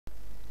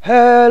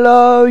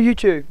Hello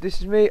YouTube, this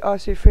is me,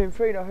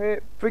 IC3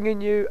 here, bringing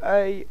you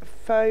a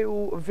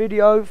fail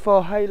video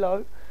for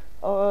Halo.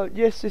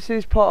 Yes, this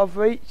is part of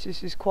Reach.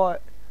 This is quite,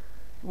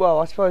 well,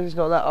 I suppose it's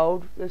not that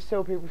old. There's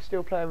still people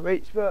still playing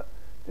Reach, but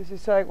this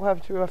is something what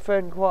happened to my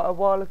friend quite a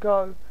while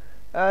ago,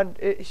 and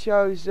it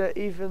shows that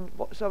even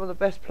some of the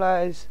best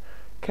players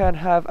can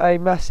have a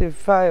massive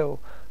fail.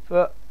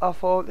 But I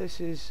thought this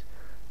is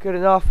good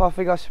enough. I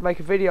think I should make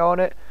a video on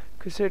it,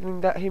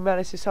 considering that he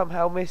managed to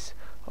somehow miss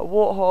a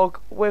warthog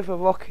with a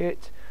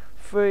rocket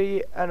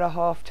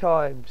 3.5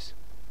 times.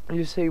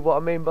 You see what I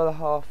mean by the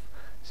half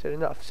soon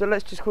enough. So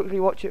let's just quickly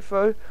watch it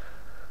through.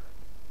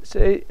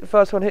 See, the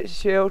first one hits the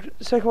shield,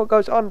 the second one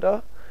goes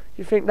under.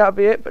 You think that'll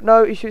be it, but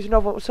no, he shoots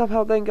another one,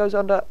 somehow then goes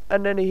under,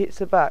 and then he hits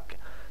the back.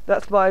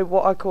 That's my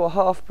what I call a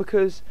half,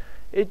 because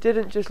it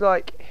didn't just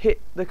like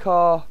hit the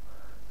car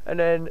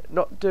and then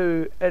not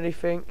do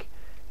anything.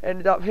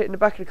 Ended up hitting the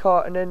back of the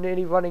car and then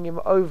nearly running him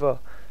over.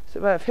 So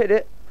it may have hit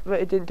it, but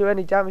it didn't do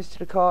any damage to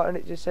the car, and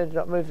it just ended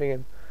up moving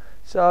him.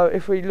 So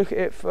if we look at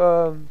it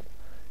from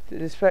the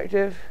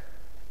perspective,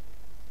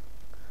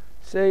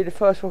 see the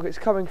first rocket's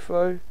coming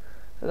through,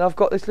 and I've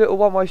got this little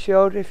one-way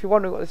shield. If you're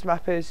wondering what this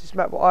map is, this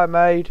map what I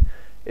made.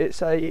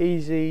 It's a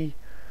easy,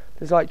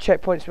 there's like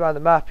checkpoints around the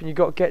map, and you've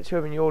got to get to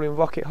them, and you're all in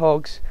rocket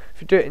hogs.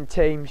 If you do it in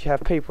teams, you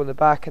have people in the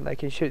back, and they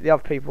can shoot the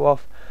other people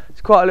off.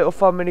 It's quite a little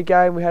fun mini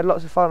game. We had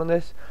lots of fun on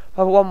this.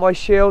 I have a one-way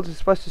shield. It's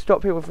supposed to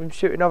stop people from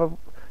shooting other.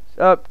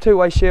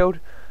 Two-way shield.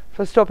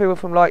 So I stop people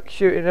from like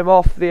shooting them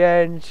off the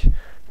edge,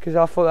 because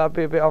I thought that would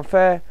be a bit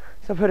unfair.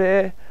 So I put it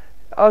here.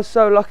 I was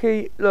so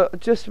lucky. Look,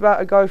 just about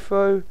to go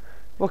through.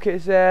 Rocket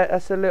is there.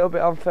 That's a little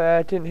bit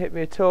unfair. Didn't hit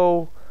me at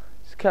all.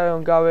 Just carry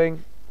on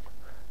going.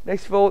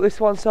 Next of all, this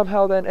one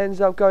somehow then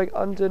ends up going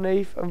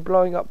underneath and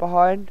blowing up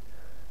behind.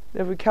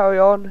 Then we carry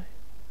on.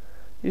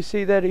 You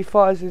see there he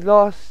fires his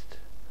last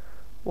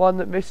one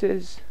that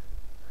misses.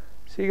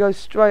 So he goes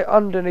straight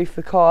underneath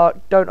the car.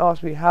 Don't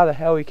ask me how the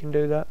hell he can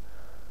do that.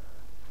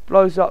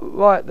 Blows up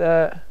right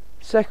there.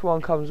 Second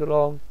one comes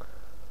along.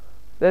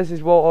 There's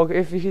his warthog.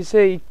 If you can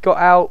see, he got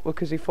out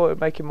because he thought it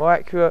would make him more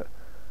accurate.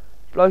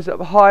 Blows up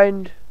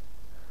behind.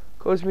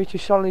 Caused me to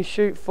suddenly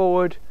shoot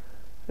forward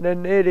and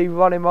then nearly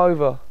run him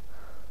over.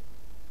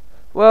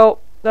 Well,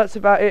 that's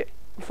about it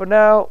for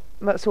now.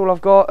 That's all I've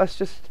got. That's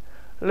just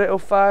a little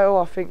fail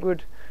I think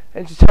would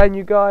entertain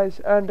you guys,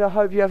 and I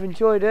hope you have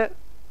enjoyed it.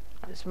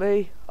 It's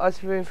me,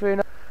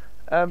 IC3,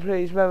 and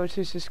please remember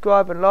to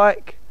subscribe and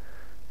like.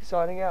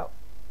 Signing out.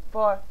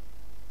 Bye.